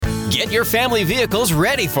Get your family vehicles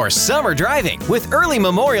ready for summer driving with early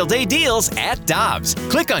Memorial Day deals at Dobbs.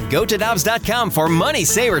 Click on GoToDobbs.com for money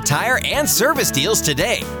saver tire and service deals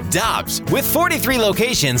today. Dobbs, with 43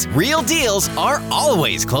 locations, real deals are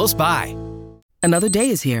always close by. Another day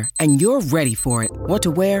is here, and you're ready for it. What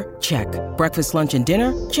to wear? Check. Breakfast, lunch, and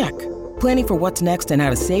dinner? Check. Planning for what's next and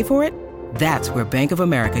how to save for it? That's where Bank of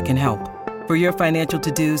America can help. For your financial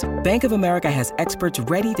to-dos, Bank of America has experts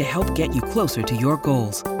ready to help get you closer to your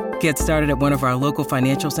goals. Get started at one of our local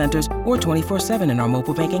financial centers or 24/7 in our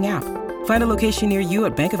mobile banking app. Find a location near you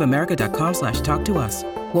at bankofamerica.com/talktous.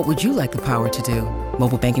 What would you like the power to do?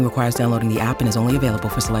 Mobile banking requires downloading the app and is only available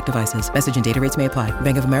for select devices. Message and data rates may apply.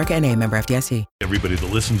 Bank of America N.A., member FDIC. Everybody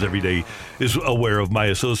that listens every day is aware of my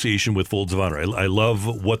association with Folds of Honor. I love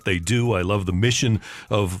what they do. I love the mission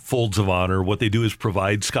of Folds of Honor. What they do is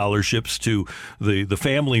provide scholarships to the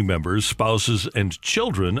family members, spouses, and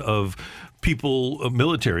children of people,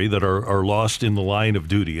 military, that are lost in the line of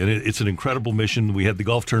duty. And it's an incredible mission. We had the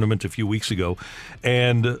golf tournament a few weeks ago.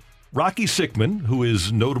 And Rocky Sickman, who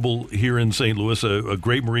is notable here in St. Louis, a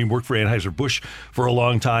great Marine, worked for Anheuser-Busch for a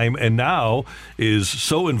long time, and now is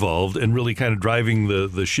so involved and really kind of driving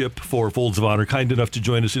the ship for Folds of Honor, kind enough to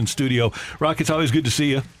join us in studio. Rock, it's always good to see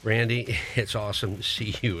you. Randy, it's awesome to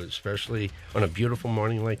see you, especially on a beautiful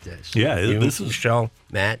morning like this. Yeah, this is Michelle,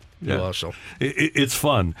 Matt, you also. It's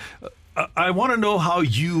fun. I want to know how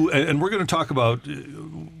you, and we're going to talk about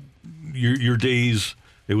your days.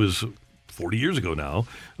 It was 40 years ago now,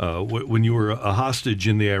 when you were a hostage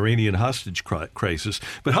in the Iranian hostage crisis.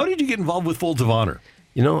 But how did you get involved with Folds of Honor?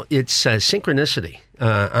 You know, it's synchronicity.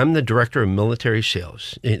 I'm the director of military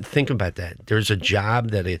sales. Think about that. There's a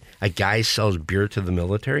job that a guy sells beer to the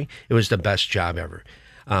military. It was the best job ever.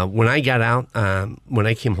 When I got out, when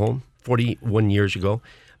I came home 41 years ago,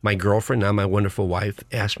 my girlfriend, now my wonderful wife,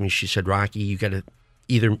 asked me, she said, Rocky, you got to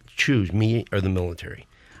either choose me or the military.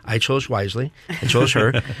 I chose wisely. I chose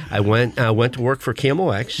her. I went to work for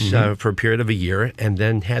KMOX for a period of a year, and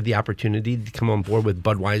then had the opportunity to come on board with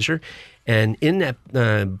Budweiser. And in that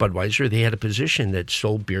Budweiser, they had a position that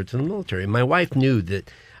sold beer to the military. And my wife knew that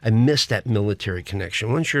I missed that military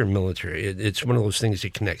connection. Once you're in military, it's one of those things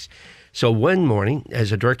that connects. So one morning,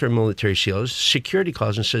 as a director of military sales, security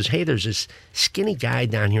calls and says, hey, there's this skinny guy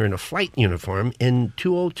down here in a flight uniform in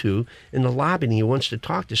 202 in the lobby, and he wants to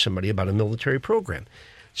talk to somebody about a military program.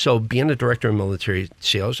 So being a director of military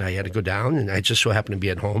sales, I had to go down, and I just so happened to be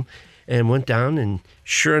at home, and went down, and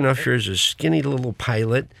sure enough, here's a skinny little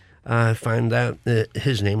pilot. I find out that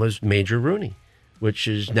his name was Major Rooney, which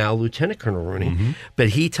is now Lieutenant Colonel Rooney. But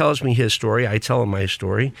he tells me his story. I tell him my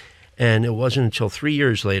story. And it wasn't until 3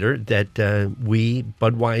 years later that we,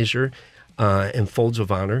 Budweiser and Folds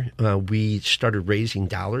of Honor, we started raising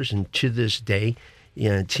dollars. And to this day,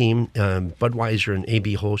 team Budweiser and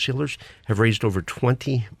AB Wholesalers have raised over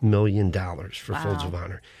 $20 million for Folds of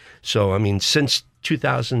Honor. So, I mean, since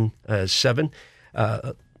 2007,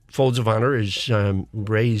 Folds of Honor has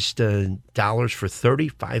raised dollars for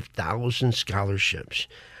 35,000 scholarships.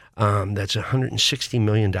 That's $160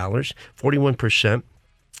 million, 41%.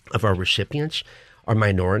 Of our recipients are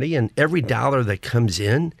minority, and every dollar that comes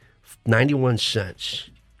in, 91 cents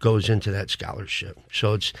goes into that scholarship.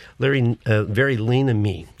 So it's very lean and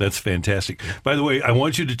mean. That's fantastic. By the way, I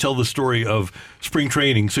want you to tell the story of spring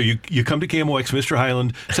training. So you come to KMOX, Mr.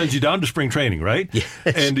 Hyland sends you down to spring training, right? Yes.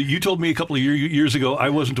 And you told me a couple of years ago, I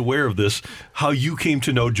wasn't aware of this, how you came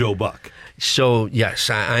to know Joe Buck. So, yes,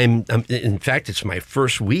 I'm in fact, it's my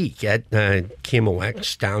first week at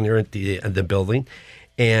KMOX down there at the building.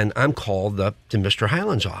 And I'm called up to Mr.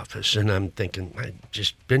 Hyland's office, and I'm thinking, I've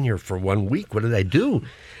just been here for 1 week. What did I do?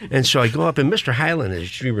 And so I go up, and Mr. Hyland,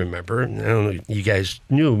 as you remember, I don't know if you guys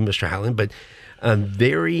knew Mr. Hyland, but a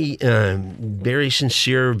very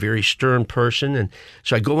sincere, very stern person. And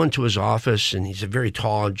so I go into his office, and he's a very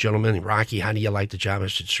tall gentleman. And, Rocky, how do you like the job? I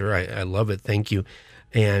said, sir, I love it. Thank you.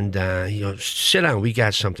 And he goes, sit down. We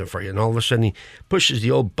got something for you. And all of a sudden, he pushes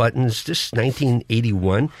the old buttons. This is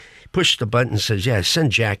 1981. Pushed the button and says, yeah,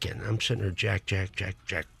 send Jack in. I'm sitting there, Jack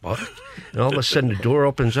Buck. And all of a sudden the door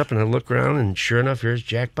opens up and I look around and sure enough, here's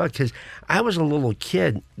Jack Buck. Because I was a little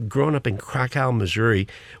kid growing up in Krakow, Missouri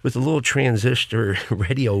with a little transistor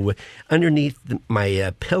radio underneath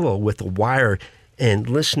my pillow with a wire and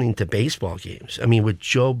listening to baseball games. I mean, with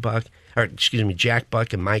Jack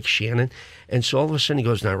Buck and Mike Shannon. And so all of a sudden he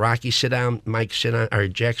goes, now, Rocky, sit down. Mike, sit down. Or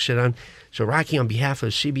Jack, sit down. So, Rocky, on behalf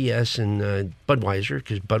of CBS and Budweiser,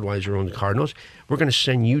 because Budweiser owns the Cardinals, we're going to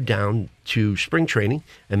send you down to spring training,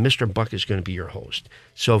 and Mr. Buck is going to be your host.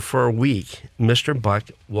 So, for a week, Mr.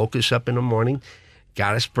 Buck woke us up in the morning,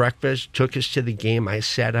 got us breakfast, took us to the game. I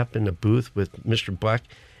sat up in the booth with Mr. Buck,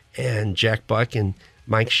 and Jack Buck and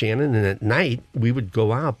Mike Shannon. And at night, we would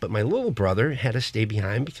go out. But my little brother had to stay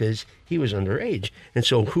behind because he was underage. And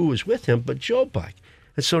so who was with him but Joe Buck?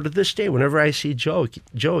 And so to this day, whenever I see Joe,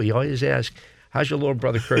 he always asks, how's your little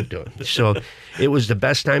brother Kurt doing? So it was the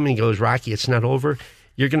best time. And he goes, Rocky, it's not over.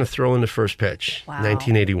 You're going to throw in the first pitch,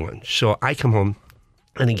 1981. So I come home.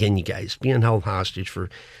 And again, you guys, being held hostage for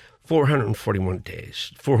 441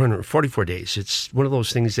 days, 444 days. It's one of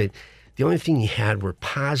those things that the only thing you had were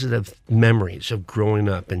positive memories of growing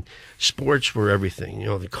up, and sports were everything,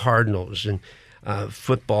 the Cardinals and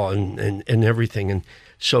football and everything. And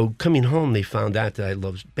so coming home, they found out that I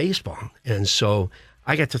loved baseball. And so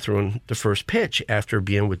I got to throw in the first pitch after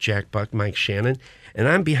being with Jack Buck, Mike Shannon, and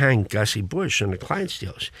I'm behind Gussie Busch on the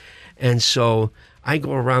Clydesdales. And so I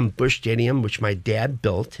go around Busch Stadium, which my dad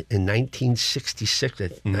built in 1966,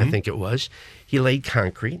 I think it was. He laid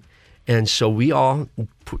concrete. And so we all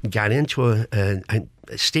got into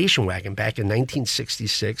a station wagon back in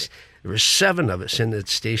 1966. There were 7 of us in the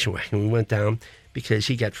station wagon. We went down because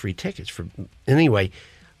he got free tickets. Anyway,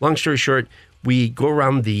 long story short, we go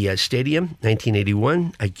around the stadium,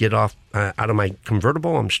 1981. I get off out of my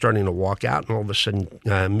convertible. I'm starting to walk out, and all of a sudden,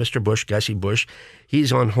 Mr. Busch, Gussie Busch,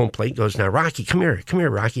 he's on home plate, goes, now, Rocky, come here,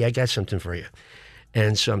 Rocky, I got something for you.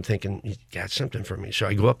 And so I'm thinking, you got something for me. So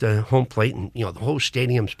I go up to home plate, and the whole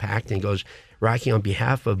stadium's packed, and he goes, Rocky, on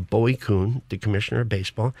behalf of Bowie Kuhn, the commissioner of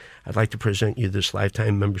baseball, I'd like to present you this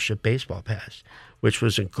lifetime membership baseball pass, which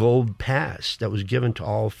was a gold pass that was given to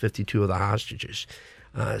all 52 of the hostages.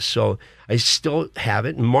 So I still have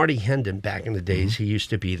it. And Marty Hendon, back in the days, he used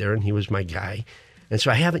to be there, and he was my guy. And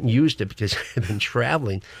so I haven't used it because I've been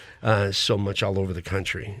traveling so much all over the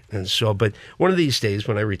country. And so, but one of these days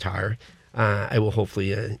when I retire, I will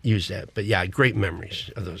hopefully use that. But yeah, great memories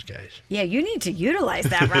of those guys. Yeah, you need to utilize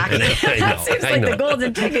that, Rocky. That seems like the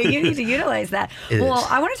golden ticket. You need to utilize that. Well,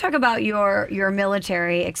 I want to talk about your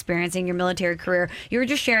military experience and your military career. You were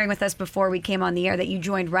just sharing with us before we came on the air that you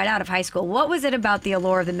joined right out of high school. What was it about the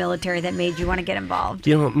allure of the military that made you want to get involved?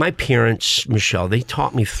 My parents, Michelle, they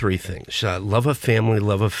taught me 3 things. Love of family,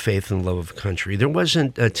 love of faith, and love of country. There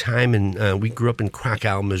wasn't a time we grew up in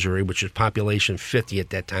Crocodile, Missouri, which was population 50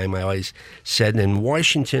 at that time. I always said, and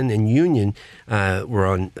Washington and Union were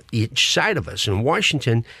on each side of us. In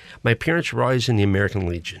Washington, my parents were always in the American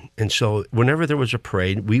Legion. And so whenever there was a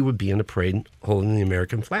parade, we would be in a parade holding the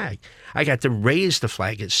American flag. I got to raise the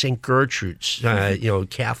flag at St. Gertrude's,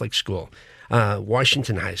 Catholic school,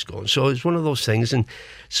 Washington High School. And so it was one of those things. And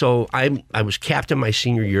so I was captain my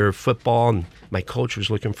senior year of football, and my coach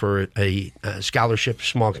was looking for a scholarship,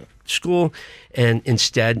 small school. And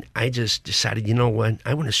instead, I just decided, you know what?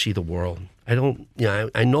 I want to see the world. I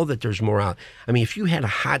know that there's more out. I mean, if you had a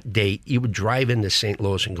hot date, you would drive into St.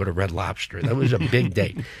 Louis and go to Red Lobster. That was a big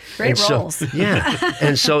date. Great roles. Yeah.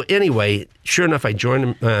 And so anyway, sure enough, I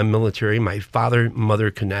joined the military. My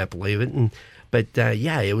mother could not believe it. But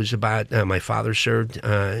it was about my father served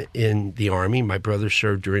in the Army. My brother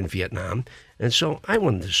served during Vietnam. And so I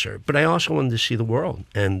wanted to serve. But I also wanted to see the world,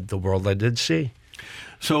 and the world I did see.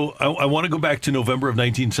 So I want to go back to November of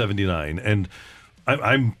 1979, and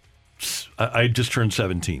I just turned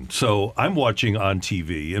 17. So I'm watching on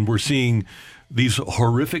TV, and we're seeing these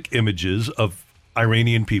horrific images of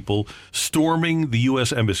Iranian people storming the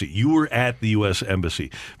U.S. Embassy. You were at the U.S.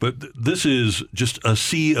 Embassy. But this is just a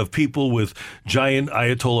sea of people with giant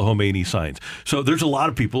Ayatollah Khomeini signs. So there's a lot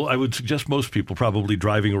of people, I would suggest most people probably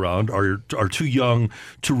driving around are too young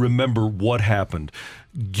to remember what happened.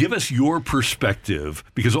 Give us your perspective,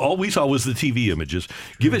 because all we saw was the TV images.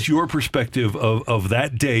 Give us your perspective of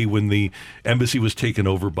that day when the embassy was taken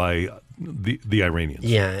over by the Iranians.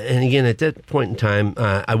 Yeah, and again, at that point in time,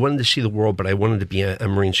 I wanted to see the world, but I wanted to be a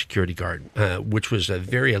Marine security guard, which was a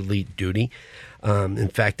very elite duty. In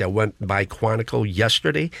fact, I went by Quantico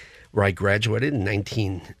yesterday, where I graduated in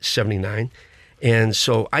 1979. And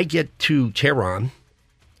so I get to Tehran,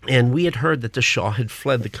 and we had heard that the Shah had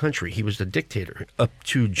fled the country. He was the dictator up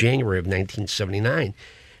to January of 1979.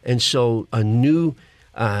 And so a new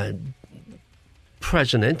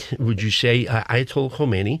president, would you say, Ayatollah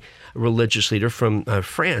Khomeini, a religious leader from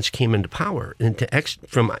France, came into power,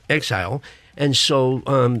 from exile. And so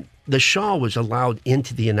the Shah was allowed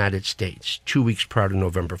into the United States 2 weeks prior to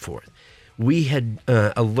November 4th. We had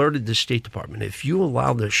alerted the State Department, if you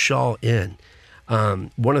allow the Shah in,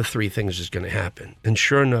 one of 3 things is going to happen. And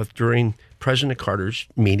sure enough, during President Carter's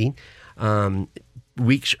meeting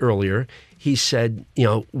weeks earlier, he said,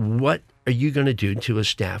 what are you going to do to his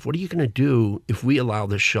staff? What are you going to do if we allow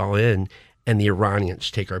the Shah in and the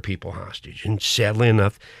Iranians take our people hostage? And sadly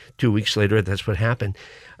enough, 2 weeks later, that's what happened.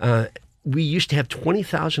 we used to have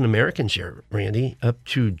 20,000 Americans there, Randy, up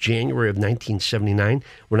to January of 1979.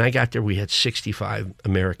 When I got there, we had 65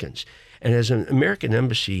 Americans. And as an American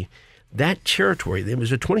embassy, that territory, it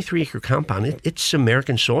was a 23-acre compound. It's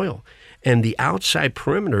American soil. And the outside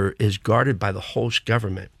perimeter is guarded by the host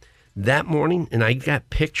government. That morning, and I got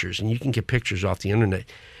pictures, and you can get pictures off the internet,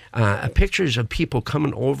 pictures of people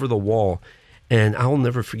coming over the wall. And I'll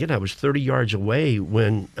never forget, I was 30 yards away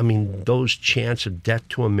when, those chants of death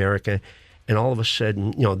to America, and all of a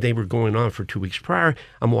sudden, they were going on for 2 weeks prior.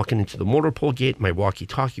 I'm walking into the motor pool gate, my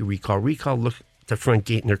walkie-talkie, recall, look at the front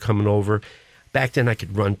gate, and they're coming over. Back then, I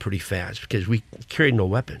could run pretty fast because we carried no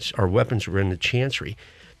weapons. Our weapons were in the chancery.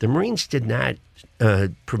 The Marines did not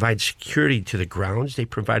provide security to the grounds. They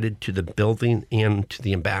provided to the building and to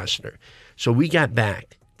the ambassador. So we got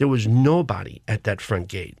back. There was nobody at that front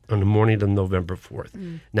gate on the morning of November 4th,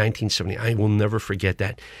 1970. I will never forget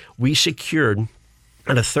that. We secured,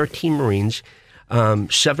 out of 13 Marines, 7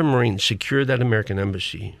 Marines secured that American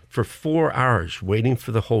embassy for 4 hours waiting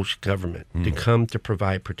for the host government to come to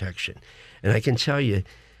provide protection. And I can tell you,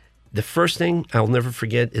 the first thing I'll never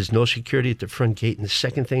forget is no security at the front gate. And the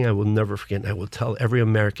second thing I will never forget, and I will tell every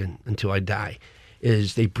American until I die,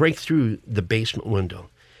 is they break through the basement window.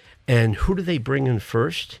 And who do they bring in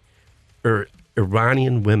first?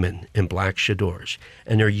 Iranian women in black chadors.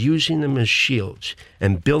 And they're using them as shields.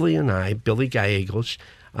 And Billy and I, Billy Gallegos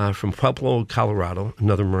from Pueblo, Colorado,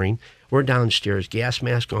 another Marine, we're downstairs, gas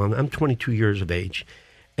mask on. I'm 22 years of age.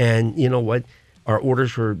 And you know what? Our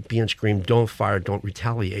orders were being screamed, don't fire, don't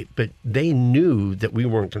retaliate. But they knew that we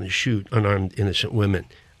weren't going to shoot unarmed, innocent women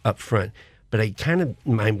up front. But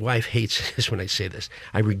my wife hates this when I say this.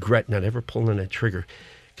 I regret not ever pulling that trigger.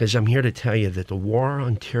 Because I'm here to tell you that the war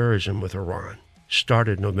on terrorism with Iran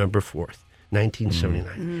started November 4th,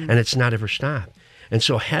 1979, and it's not ever stopped. And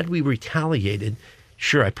so had we retaliated,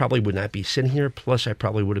 sure, I probably would not be sitting here, plus I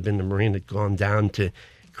probably would have been the Marine that gone down to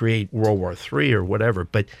create World War III or whatever.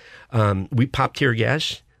 But we popped tear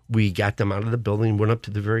gas, we got them out of the building, went up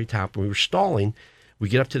to the very top, and we were stalling. We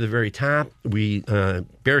get up to the very top, we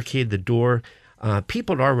barricade the door.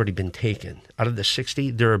 People had already been taken. Out of the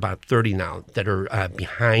 60, there are about 30 now that are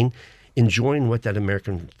behind, enjoying what that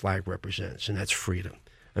American flag represents, and that's freedom.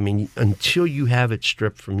 Until you have it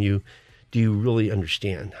stripped from you, do you really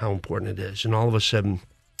understand how important it is? And all of a sudden,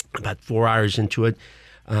 about 4 hours into it,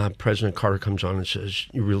 President Carter comes on and says,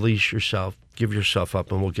 you release yourself, give yourself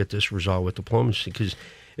up, and we'll get this resolved with diplomacy, because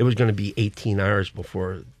it was going to be 18 hours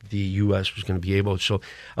before the U.S. was going to be able. So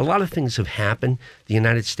a lot of things have happened. The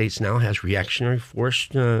United States now has reactionary force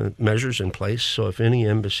measures in place. So if any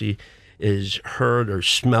embassy is heard or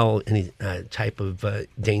smell any type of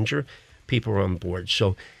danger, people are on board.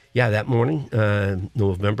 So, yeah, that morning,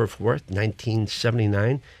 November 4th,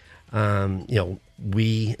 1979,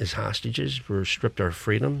 we as hostages were stripped our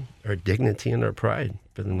freedom, our dignity, and our pride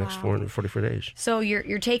for the next 444 days. So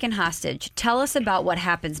you're taken hostage. Tell us about what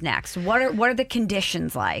happens next. What are the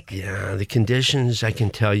conditions like? Yeah, the conditions, I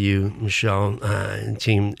can tell you, Michelle and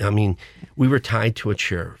team, we were tied to a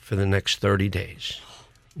chair for the next 30 days.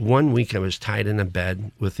 1 week I was tied in a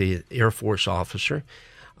bed with the Air Force officer.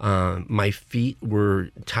 My feet were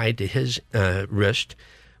tied to his wrist.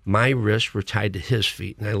 My wrists were tied to his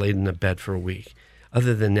feet, and I laid in the bed for a week.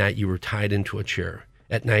 Other than that, you were tied into a chair.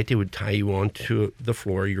 At night, they would tie you onto the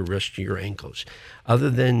floor, your wrists to your ankles. Other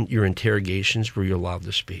than your interrogations where you're allowed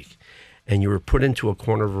to speak. And you were put into a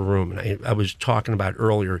corner of a room. And I was talking about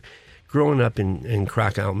earlier, growing up in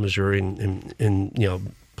Krakow, Missouri,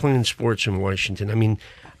 and playing sports in Washington.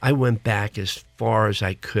 I went back as far as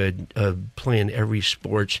I could, playing every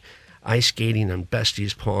sports, ice skating on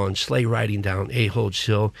Bestie's Pond, sleigh riding down Aholds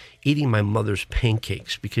Hill, eating my mother's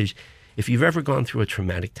pancakes, because if you've ever gone through a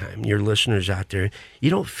traumatic time, your listeners out there, you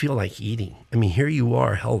don't feel like eating. Here you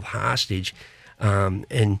are held hostage,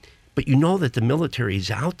 but you know that the military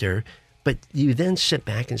is out there, but you then sit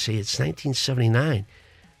back and say, it's 1979.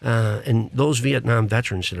 And those Vietnam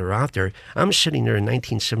veterans that are out there, I'm sitting there in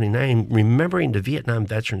 1979 remembering the Vietnam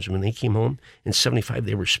veterans when they came home in 75,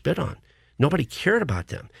 they were spit on. Nobody cared about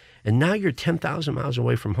them. And now you're 10,000 miles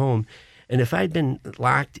away from home. And if I'd been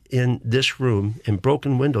locked in this room and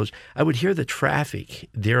broken windows, I would hear the traffic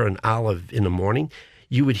there on Olive in the morning.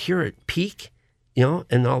 You would hear it peak,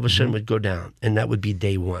 and all of a sudden it would go down. And that would be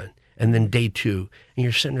day one. And then day two. And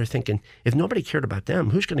you're sitting there thinking, if nobody cared about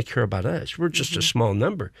them, who's going to care about us? We're just a small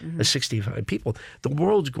number of 65 people. The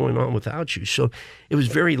world's going on without you. So it was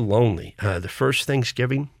very lonely. The first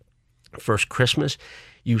Thanksgiving, first Christmas,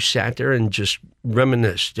 you sat there and just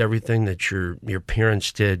reminisced everything that your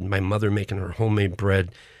parents did. My mother making her homemade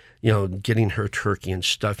bread, getting her turkey and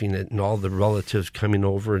stuffing it and all the relatives coming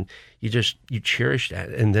over, and you cherish that.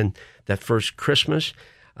 And then that first Christmas,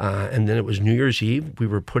 and then it was New Year's Eve, we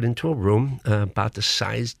were put into a room about the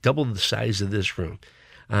size, double the size of this room.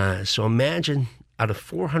 So imagine out of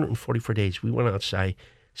 444 days, we went outside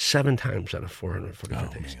 7 times out of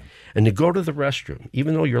 444 days. Man. And to go to the restroom,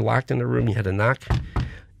 even though you're locked in the room, you had to knock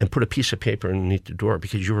and put a piece of paper underneath the door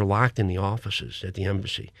because you were locked in the offices at the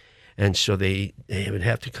embassy. And so they would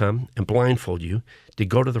have to come and blindfold you to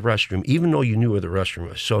go to the restroom, even though you knew where the restroom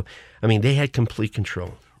was. So, they had complete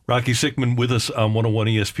control. Rocky Sickman with us on 101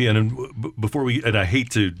 ESPN. And before and I hate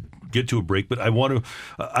to get to a break, but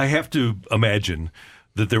I have to imagine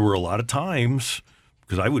that there were a lot of times,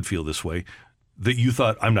 because I would feel this way, that you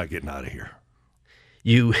thought, I'm not getting out of here.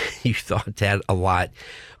 You thought that a lot.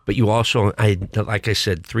 But you also, like I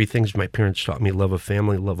said, 3 things my parents taught me: love of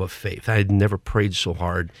family, love of faith. I had never prayed so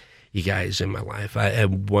hard, you guys, in my life. I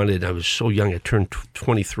was so young, I turned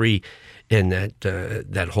 23 in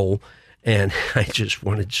that hole, and I just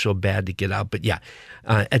wanted so bad to get out. But yeah,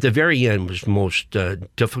 at the very end was most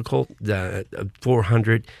difficult,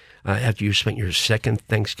 400, after you spent your second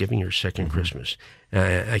Thanksgiving, your second Christmas.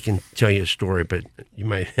 I can tell you a story, but you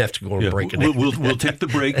might have to go and break it. We'll take the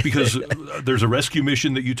break because there's a rescue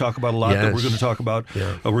mission that you talk about a lot that we're going to talk about.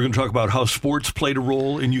 Yeah. We're going to talk about how sports played a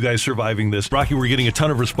role in you guys surviving this. Rocky, we're getting a ton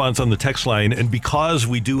of response on the text line, and because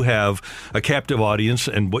we do have a captive audience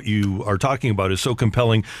and what you are talking about is so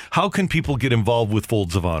compelling, how can people get involved with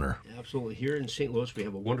Folds of Honor? Absolutely. Here in St. Louis, we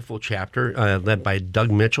have a wonderful chapter led by Doug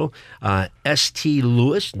Mitchell,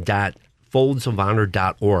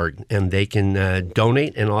 stlewis.foldsofhonor.org, and they can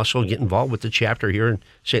donate and also get involved with the chapter here in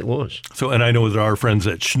St. Louis. So, and I know that our friends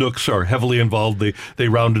at Schnucks are heavily involved. They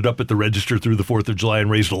rounded up at the register through the 4th of July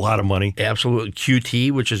and raised a lot of money. Absolutely.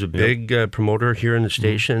 QT, which is a big promoter here in the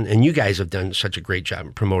station, and you guys have done such a great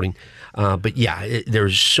job promoting. But yeah,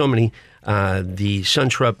 there's so many. The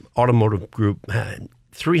SunTruck Automotive Group had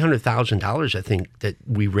 $300,000, I think, that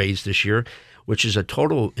we raised this year, which is a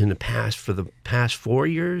total in the past, for the past 4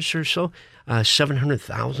 years or so,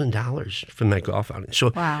 $700,000 from that golf outing.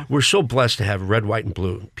 So We're so blessed to have red, white, and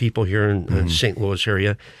blue people here in the St. Louis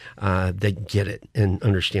area that get it and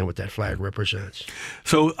understand what that flag represents.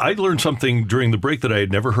 So I learned something during the break that I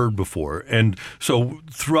had never heard before. And so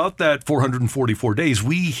throughout that 444 days,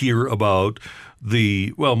 we hear about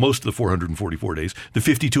most of the 444 days, the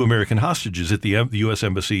 52 American hostages at the U.S.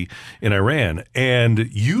 Embassy in Iran. And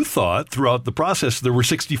you thought throughout the process there were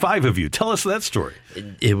 65 of you. Tell us that story.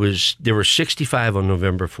 There were 65 on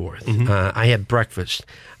November 4th. I had breakfast.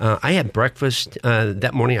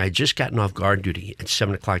 That morning. I had just gotten off guard duty at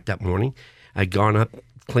 7 o'clock that morning. I'd gone up,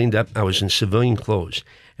 cleaned up. I was in civilian clothes.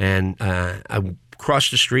 And I crossed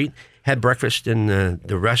the street, had breakfast in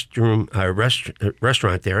the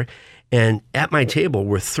restaurant there. And at my table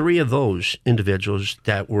were 3 of those individuals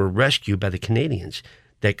that were rescued by the Canadians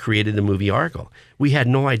that created the movie Argo. We had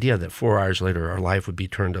no idea that 4 hours later our life would be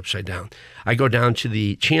turned upside down. I go down to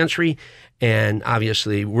the Chancery, and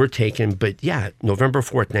obviously we're taken. But yeah, November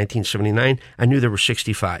 4th, 1979, I knew there were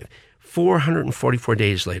 65. 444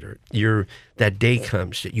 days later, that day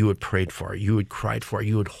comes that you had prayed for, you had cried for,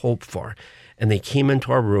 you had hoped for. And they came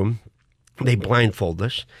into our room. They blindfolded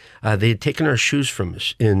us. They had taken our shoes from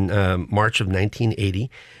us in March of 1980,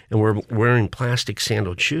 and we're wearing plastic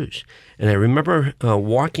sandaled shoes. And I remember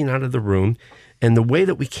walking out of the room, and the way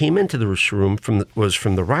that we came into the room was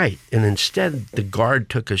from the right, and instead the guard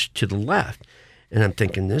took us to the left. And I'm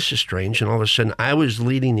thinking, this is strange. And all of a sudden, I was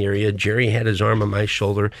leading the area. Jerry had his arm on my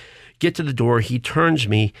shoulder. Get to the door. He turns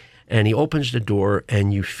me, and he opens the door,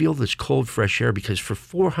 and you feel this cold, fresh air, because for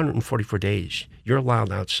 444 days, you're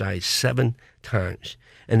allowed outside 7 times.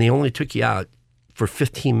 And they only took you out for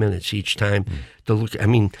 15 minutes each time to look. I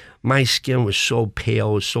mean, my skin was so pale,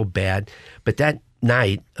 it was so bad. But that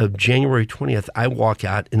night of January 20th, I walk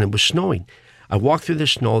out, and it was snowing. I walk through the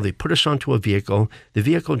snow. They put us onto a vehicle. The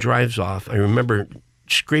vehicle drives off. I remember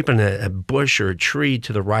scraping a bush or a tree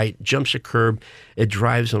to the right, jumps a curb, it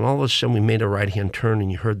drives, and all of a sudden we made a right-hand turn,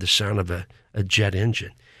 and you heard the sound of a jet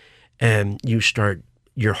engine. And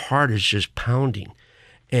your heart is just pounding,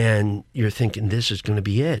 and you're thinking, this is going to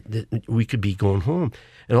be it. We could be going home.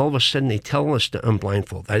 And all of a sudden they tell us to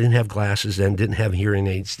unblindfold. I didn't have glasses then, didn't have hearing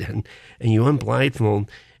aids then. And you unblindfold,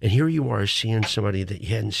 and here you are seeing somebody that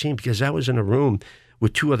you hadn't seen, because I was in a room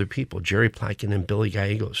with 2 other people, Jerry Plotkin and Billy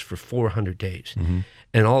Gallegos, for 400 days.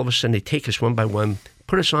 And all of a sudden, they take us one by one,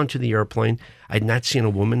 put us onto the airplane. I'd not seen a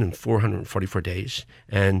woman in 444 days.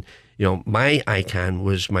 And, my icon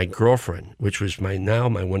was my girlfriend, which was my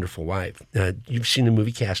wonderful wife. You've seen the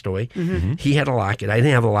movie Castaway. Mm-hmm. He had a locket. I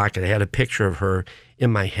didn't have a locket. I had a picture of her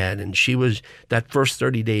in my head, and she was, that first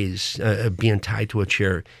 30 days of being tied to a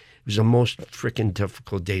chair, it was the most freaking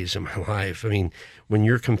difficult days of my life. I mean, when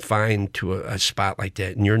you're confined to a spot like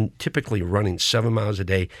that, and you're typically running 7 miles a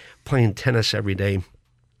day, playing tennis every day,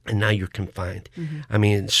 and now you're confined. Mm-hmm. I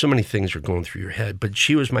mean, so many things are going through your head. But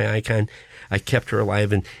she was my icon. I kept her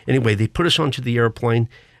alive. And anyway, they put us onto the airplane,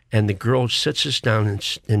 and the girl sits us down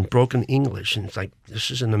in broken English. And it's like, this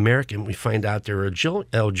is an American. We find out they're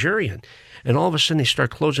Algerian. And all of a sudden, they start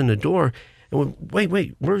closing the door. And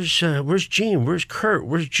wait, where's Gene? Where's Kurt?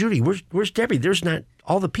 Where's Judy? Where's Debbie? There's not,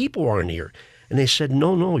 all the people aren't here. And they said,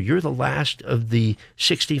 no, you're the last of the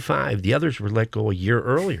 65. The others were let go a year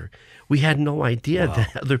earlier. We had no idea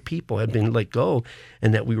that other people had been let go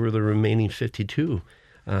and that we were the remaining 52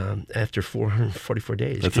 after 444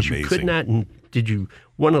 days. That's amazing. You could not, did you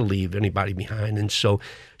want to leave anybody behind? And so,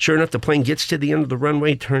 sure enough, the plane gets to the end of the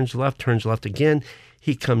runway, turns left again.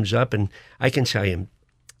 He comes up, and I can tell you,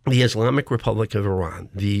 the Islamic Republic of Iran,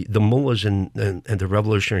 the mullahs and the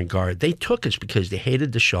Revolutionary Guard, they took us because they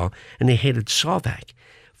hated the Shah and they hated Salvac.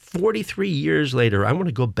 43 years later, I want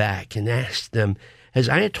to go back and ask them, has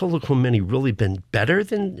Ayatollah Khomeini really been better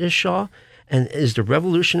than the Shah? And is the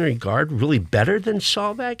Revolutionary Guard really better than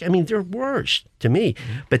Salvac? I mean, they're worse to me.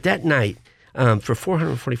 Mm-hmm. But that night, for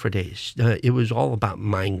 444 days, it was all about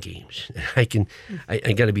mind games. I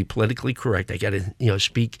got to be politically correct. I got to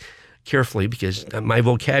speak carefully because my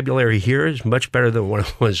vocabulary here is much better than what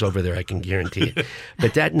it was over there. I can guarantee it.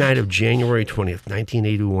 But that night of January 20th,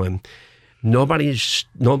 1981. Nobody's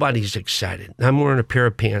excited. I'm wearing a pair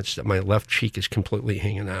of pants that my left cheek is completely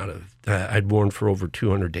hanging out of. I'd worn for over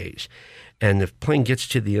 200 days. And the plane gets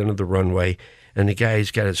to the end of the runway, and the guy's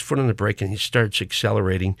got his foot on the brake, and he starts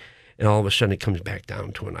accelerating, and all of a sudden it comes back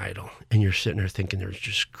down to an idle. And you're sitting there thinking, they're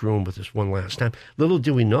just screwing with this one last time. Little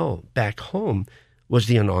do we know, back home was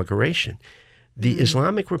the inauguration. The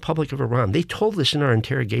Islamic Republic of Iran, they told us in our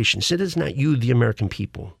interrogations, it is not you, the American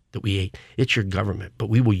people, that we hate. It's your government, but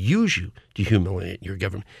we will use you to humiliate your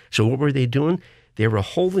government. So what were they doing? They were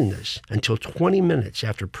holding this until 20 minutes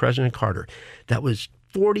after President Carter. That was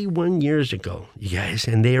 41 years ago, you guys,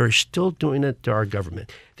 and they are still doing it to our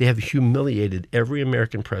government. They have humiliated every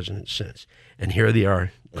American president since, and here they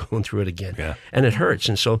are going through it again. Yeah. And it hurts,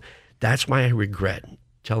 and so that's why I regret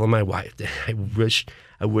telling my wife that I wish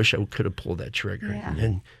I could have pulled that trigger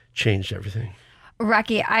and changed everything.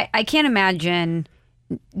 Rocky, I can't imagine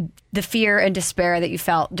the fear and despair that you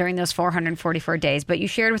felt during those 444 days, but you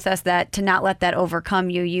shared with us that to not let that overcome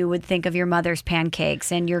you, you would think of your mother's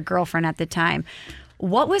pancakes and your girlfriend at the time.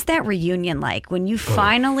 What was that reunion like when you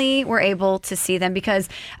finally were able to see them? Because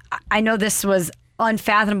I know this was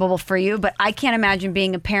unfathomable for you, but I can't imagine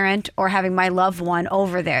being a parent or having my loved one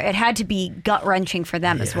over there. It had to be gut-wrenching for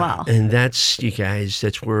them as well. And that's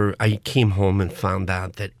where I came home and found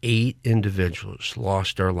out that 8 individuals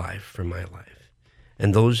lost their life for my life.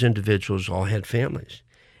 And those individuals all had families.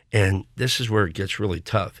 And this is where it gets really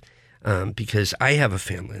tough because I have a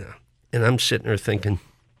family now. And I'm sitting there thinking,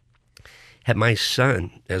 had my son,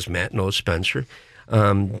 as Matt knows, Spencer,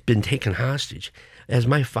 been taken hostage, as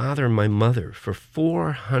my father and my mother for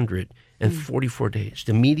 444 days.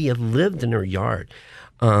 The media lived in their yard.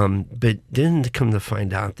 But then to come to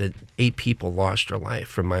find out that 8 people lost their life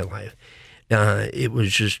for my life, it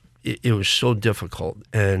was just, it was so difficult,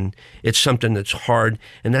 and it's something that's hard,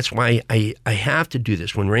 and that's why I have to do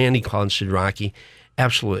this. When Randy called and said, Rocky,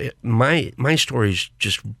 absolutely, my story is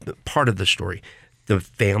just part of the story. The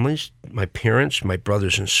families, my parents, my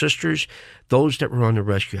brothers and sisters, those that were on the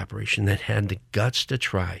rescue operation that had the guts to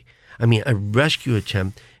try. I mean, a rescue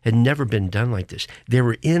attempt had never been done like this. They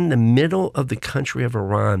were in the middle of the country of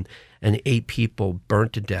Iran, and 8 people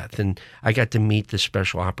burnt to death. And I got to meet the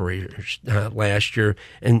special operators last year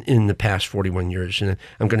and in the past 41 years. And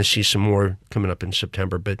I'm going to see some more coming up in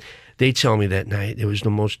September. But they tell me that night it was the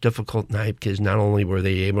most difficult night because not only were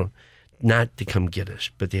they able not to come get us,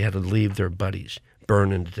 but they had to leave their buddies,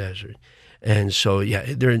 burn in the desert. And so,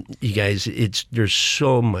 you guys, there's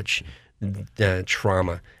so much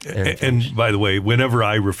trauma. And by the way, whenever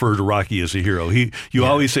I refer to Rocky as a hero, you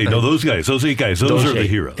always say, no, those 8 guys, those are the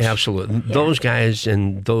heroes. Absolutely. Yeah. Those guys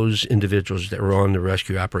and those individuals that were on the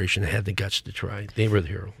rescue operation that had the guts to try, they were the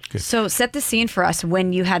heroes. Okay. So set the scene for us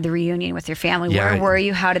when you had the reunion with your family. Where were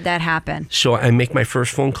you? How did that happen? So I make my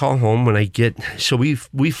first phone call home when I get, so we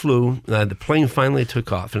flew, the plane finally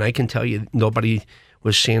took off, and I can tell you nobody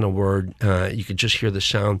was saying a word. You could just hear the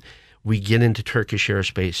sound. We get into Turkish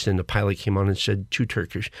airspace, and the pilot came on and said two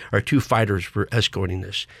fighters were escorting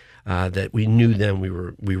us. That we knew then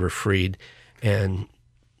we were freed, and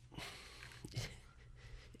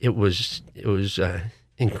it was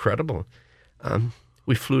incredible.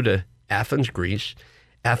 We flew to Athens, Greece.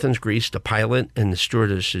 The pilot and the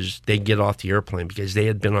stewardesses, they get off the airplane because they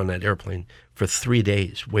had been on that airplane for 3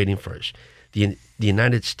 days waiting for us. The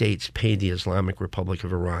United States paid the Islamic Republic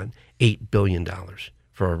of Iran $8 billion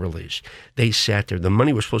for our release. They sat there. The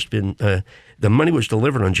money was supposed to be the money was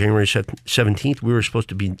delivered on January 17th. We were supposed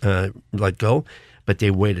to be let go, but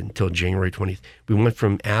they waited until January 20th. We went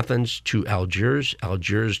from Athens to Algiers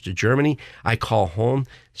to Germany. I call home,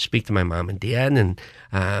 speak to my mom and dad, and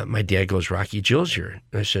my dad goes, Rocky, Jill's here.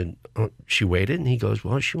 And I said, oh, she waited? And he goes,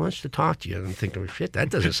 well, she wants to talk to you. And I'm thinking, shit,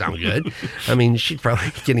 that doesn't sound good. I mean, she's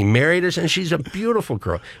probably getting married, and she's a beautiful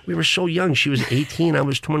girl. We were so young. She was 18, I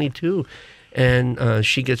was 22. And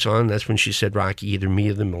she gets on. That's when she said, Rocky, either me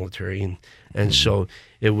or the military. And so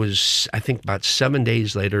it was, I think, about 7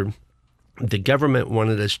 days later, the government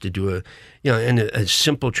wanted us to do a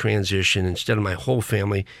simple transition. Instead of my whole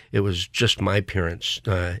family, it was just my parents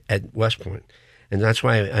at West Point. And that's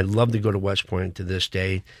why I love to go to West Point to this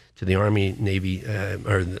day, to the Army, Navy,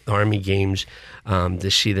 or the Army games,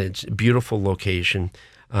 to see that it's a beautiful location.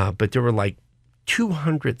 But there were like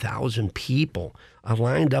 200,000 people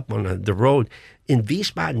lined up on the road in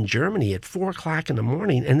Wiesbaden, Germany at 4 o'clock in the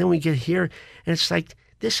morning. And then we get here, and it's like,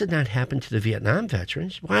 this had not happened to the Vietnam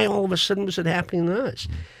veterans. Why all of a sudden was it happening to us?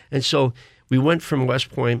 And so we went from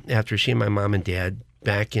West Point, after seeing my mom and dad,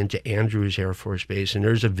 back into Andrews Air Force Base. And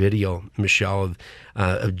there's a video, Michelle,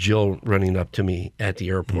 of Jill running up to me at the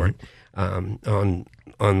airport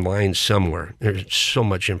online somewhere. There's so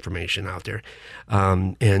much information out there.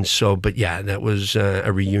 But yeah, that was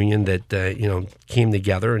a reunion that, came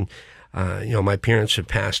together. And, my parents had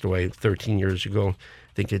passed away 13 years ago,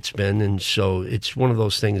 I think it's been. And so it's one of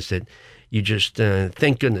those things that you just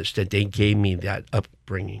thank goodness that they gave me that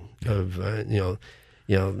upbringing of,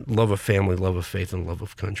 love of family, love of faith, and love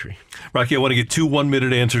of country. Rocky, I want to get 2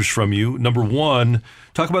 1-minute answers from you. Number one,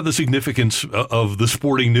 talk about the significance of the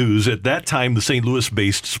Sporting News, at that time, the St.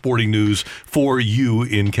 Louis-based Sporting News, for you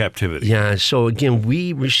in captivity. Yeah, so again,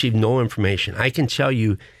 we received no information. I can tell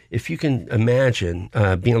you, if you can imagine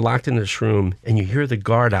being locked in this room and you hear the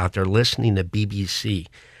guard out there listening to BBC,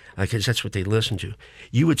 because that's what they listen to,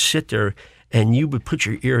 you would sit there and you would put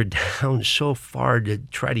your ear down so far to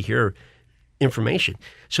try to hear information.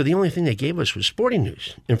 So the only thing they gave us was Sporting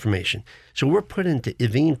News information. So we're put into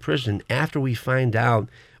Evin prison after we find out,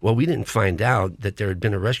 well, we didn't find out that there had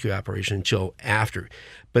been a rescue operation until after.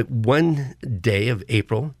 But one day of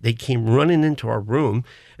April, they came running into our room,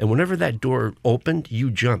 and whenever that door opened, you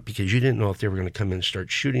jumped because you didn't know if they were going to come in and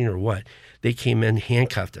start shooting or what. They came in,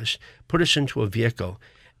 handcuffed us, put us into a vehicle,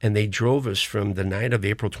 and they drove us from the night of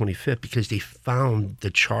April 25th because they found the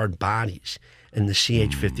charred bodies and the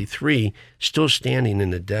CH-53 still standing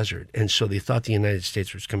in the desert. And so they thought the United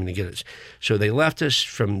States was coming to get us. So they left us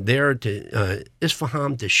from there to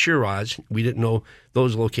Isfahan to Shiraz. We didn't know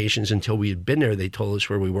those locations until we had been there. They told us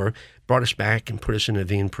where we were, brought us back and put us in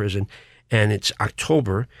Evin prison. And it's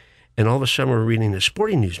October, and all of a sudden we're reading the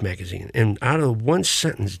Sporting News magazine. And out of one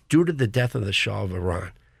sentence, due to the death of the Shah of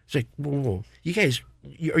Iran. It's like, whoa, you guys,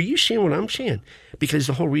 are you seeing what I'm seeing? Because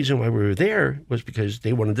the whole reason why we were there was because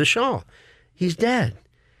they wanted the Shah. He's dead.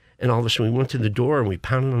 And all of a sudden we went to the door and we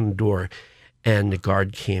pounded on the door, and the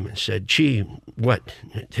guard came and said, gee, what?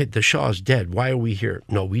 The Shah's dead. Why are we here?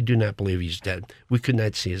 No, we do not believe he's dead. We could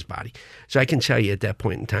not see his body. So I can tell you at that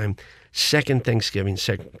point in time, second Thanksgiving,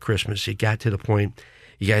 second Christmas, it got to the point,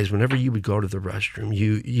 you guys, whenever you would go to the restroom,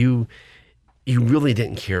 you really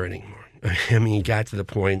didn't care anymore. I mean, it got to the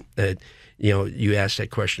point that, you asked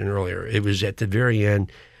that question earlier. It was at the very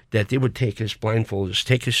end that they would take us, blindfold us,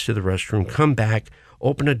 take us to the restroom, come back,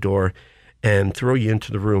 open a door, and throw you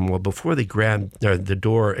into the room. Well, before they grab the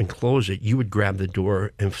door and close it, you would grab the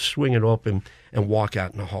door and swing it open and walk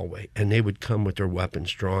out in the hallway. And they would come with their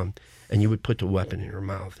weapons drawn, and you would put the weapon in your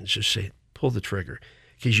mouth and just say, pull the trigger.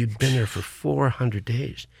 Because you'd been there for 400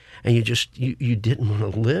 days, and you didn't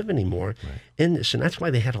want to live anymore in this. And that's why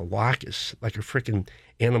they had to lock us like a freaking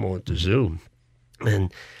animal at the zoo.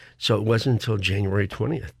 And so it wasn't until January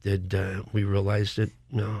 20th that we realized that,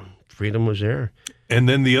 freedom was there. And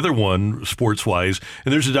then the other one, sports-wise,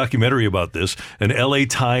 and there's a documentary about this, an L.A.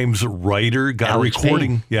 Times writer got Alex a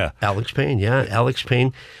recording. Payne. Yeah. Alex Payne, Alex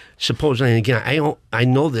Payne. Supposedly, and again, I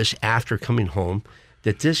know this after coming home,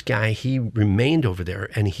 that this guy, he remained over there,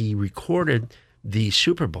 and he recorded the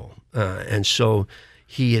Super Bowl. And so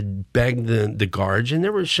he had begged the guards, and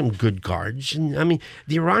there were some good guards. And I mean,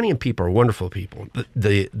 the Iranian people are wonderful people.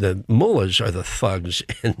 The mullahs are the thugs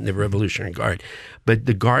in the Revolutionary Guard. But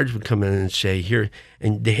the guards would come in and say, here,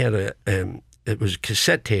 and they had it was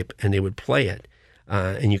cassette tape, and they would play it.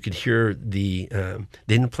 And you could hear they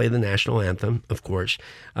didn't play the national anthem, of course,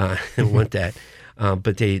 and want that.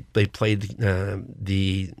 But they played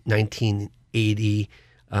the 1980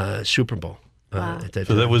 Super Bowl. Wow.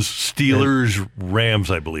 So that was Steelers Rams,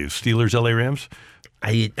 I believe. Steelers LA Rams?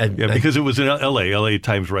 Because it was in LA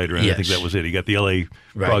Times writer, and yes. I think that was it. He got the LA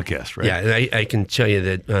broadcast, right? Yeah, and I can tell you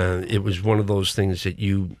that it was one of those things that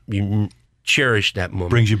you cherish that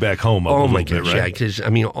moment. Brings you back home. Oh my gosh, right? Yeah, because I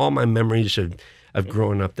mean, all my memories of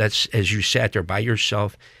growing up, that's as you sat there by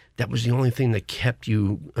yourself. That was the only thing that kept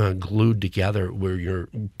you glued together, were your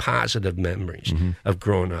positive memories of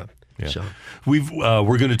growing up. Yeah. So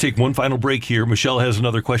we're going to take one final break here. Michelle has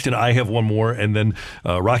another question. I have one more, and then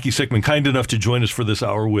Rocky Sickman, kind enough to join us for this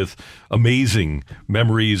hour with amazing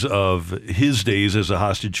memories of his days as a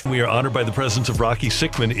hostage. We are honored by the presence of Rocky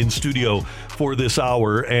Sickman in studio for this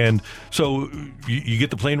hour, and so you get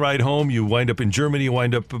the plane ride home. You wind up in Germany. You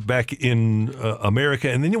wind up back in America,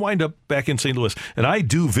 and then you wind up back in St. Louis. And I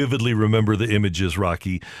do vividly remember the images,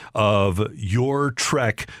 Rocky, of your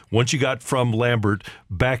trek once you got from Lambert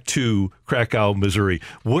back to Krakow, Missouri.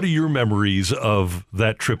 What are your memories of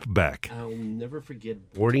that trip back? I'll never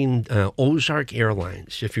forget boarding Ozark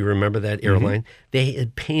Airlines, if you remember that airline. They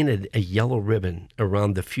had painted a yellow ribbon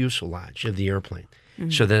around the fuselage of the airplane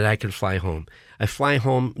so that I could fly home. I fly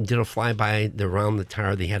home, did a flyby around the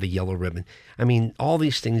tower. They had a yellow ribbon. I mean, all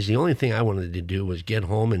these things, the only thing I wanted to do was get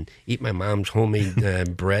home and eat my mom's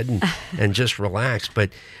homemade bread and just relax. But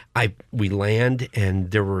we land, and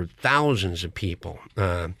there were thousands of people.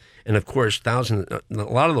 And of course, a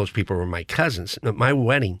lot of those people were my cousins. At my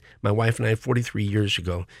wedding, my wife and I, 41 years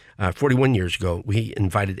ago, we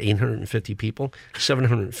invited 850 people.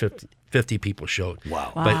 750 people showed.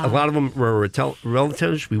 Wow. But a lot of them were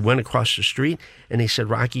relatives. We went across the street, and they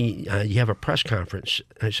said, Rocky, you have a press conference.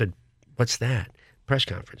 I said, what's that? Press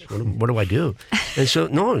conference. What do I do? And so,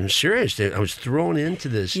 no, I'm serious. I was thrown into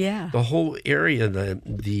this. Yeah. The whole area,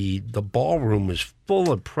 the ballroom was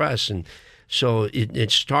full of press, and so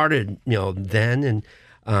it started, then, and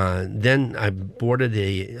then I boarded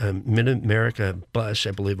a Mid-America bus,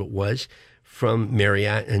 I believe it was, from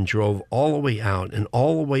Marriott, and drove all the way out, and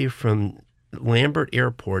all the way from Lambert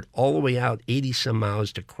Airport all the way out 80-some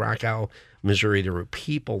miles to Krakow, Missouri. There were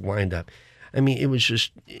people lined up. I mean, it was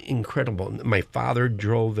just incredible. My father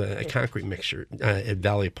drove a concrete mixer at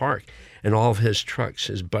Valley Park, and all of his trucks,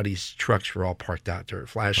 his buddies' trucks, were all parked out there,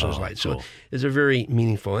 flash those lights. Cool. So it's a very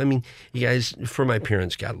meaningful. I mean, you guys, for my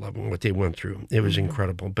parents, God love them, what they went through. It was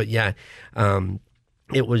incredible. But yeah,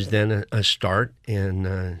 it was then a start,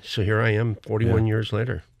 and so here I am 41 years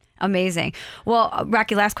later. Amazing. Well,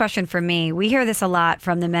 Rocky, last question for me. We hear this a lot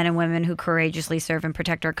from the men and women who courageously serve and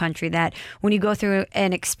protect our country, that when you go through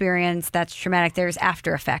an experience that's traumatic, there's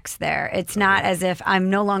after effects there. It's not as if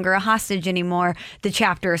I'm no longer a hostage anymore, the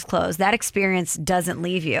chapter is closed. That experience doesn't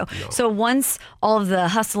leave you. No. So once all of the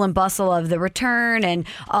hustle and bustle of the return and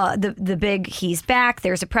the big he's back,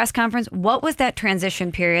 there's a press conference, what was that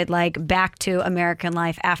transition period like back to American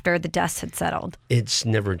life after the dust had settled? It's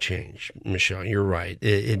never changed, Michelle. You're right.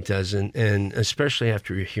 It doesn't, and especially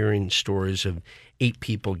after you're hearing stories of 8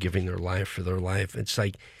 people giving their life for their life, it's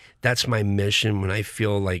like that's my mission. When I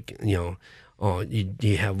feel like you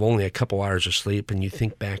have only a couple hours of sleep, and you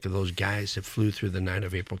think back of those guys that flew through the night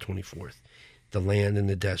of April 24th, the land in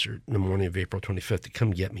the desert, in the morning of April 25th to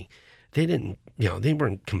come get me. They didn't, they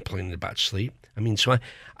weren't complaining about sleep. I mean, so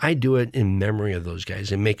I do it in memory of those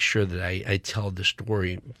guys and make sure that I tell the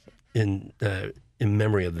story in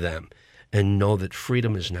memory of them, and know that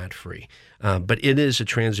freedom is not free. But it is a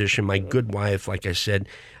transition. My good wife, like I said,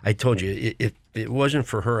 I told you, if it wasn't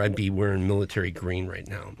for her, I'd be wearing military green right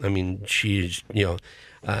now. I mean, she's,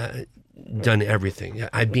 done everything.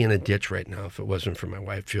 I'd be in a ditch right now if it wasn't for my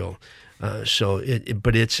wife, Jill.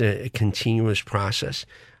 But it's a continuous process.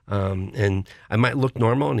 And I might look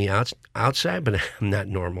normal on the outside, but I'm not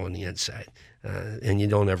normal on the inside. And you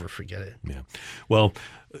don't ever forget it. Yeah. Well,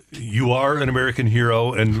 you are an American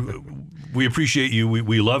hero, and we appreciate you.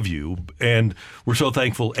 We love you, and we're so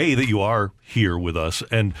thankful, A, that you are here with us,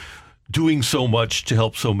 and doing so much to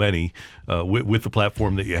help so many with the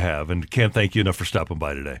platform that you have. And can't thank you enough for stopping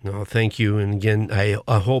by today. No, thank you. And again, I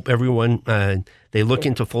hope everyone, they look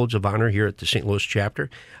into Folds of Honor here at the St. Louis chapter,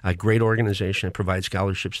 a great organization that provides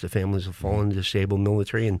scholarships to families of fallen, disabled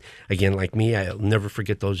military. And again, like me, I'll never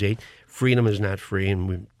forget those 8. Freedom is not free, and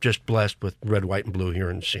we're just blessed with red, white, and blue here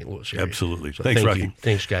in the St. Louis area. Absolutely. So Thanks, thank Rocky. you.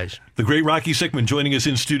 Thanks, guys. The great Rocky Sickman joining us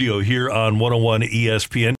in studio here on 101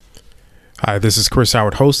 ESPN. Hi, this is Chris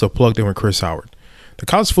Howard, host of Plugged In with Chris Howard. The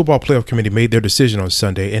College Football Playoff Committee made their decision on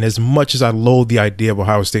Sunday, and as much as I loathe the idea of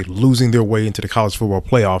Ohio State losing their way into the College Football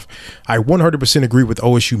Playoff, I 100% agree with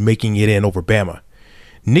OSU making it in over Bama.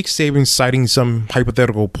 Nick Saban citing some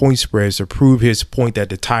hypothetical point spreads to prove his point that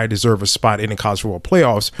the Tide deserve a spot in the College Football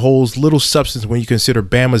Playoffs holds little substance when you consider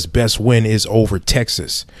Bama's best win is over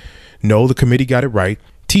Texas. No, the committee got it right.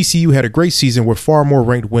 TCU had a great season with far more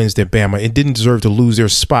ranked wins than Bama and didn't deserve to lose their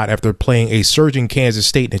spot after playing a surging Kansas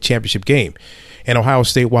State in a championship game. And Ohio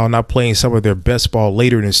State, while not playing some of their best ball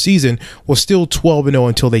later in the season, was still 12-0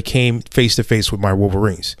 until they came face-to-face with my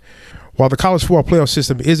Wolverines. While the college football playoff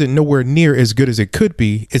system isn't nowhere near as good as it could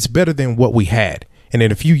be, it's better than what we had. And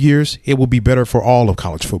in a few years, it will be better for all of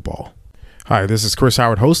college football. Hi, this is Chris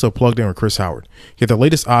Howard, host of Plugged In with Chris Howard. Get the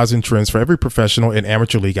latest odds and trends for every professional and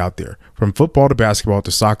amateur league out there. From football to basketball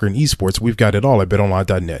to soccer and esports, we've got it all at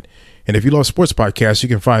BetOnline.net. And if you love sports podcasts, you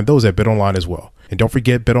can find those at BetOnline as well. And don't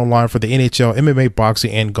forget BetOnline for the NHL, MMA,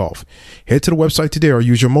 boxing, and golf. Head to the website today or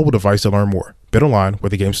use your mobile device to learn more. BetOnline, where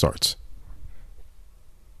the game starts.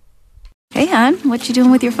 Hey, hon, what you doing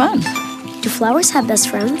with your phone? Do flowers have best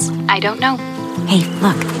friends? I don't know. Hey,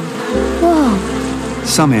 look. Whoa.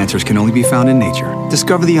 Some answers can only be found in nature.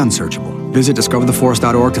 Discover the unsearchable. Visit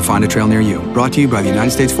discovertheforest.org to find a trail near you. Brought to you by the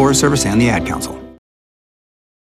United States Forest Service and the Ad Council.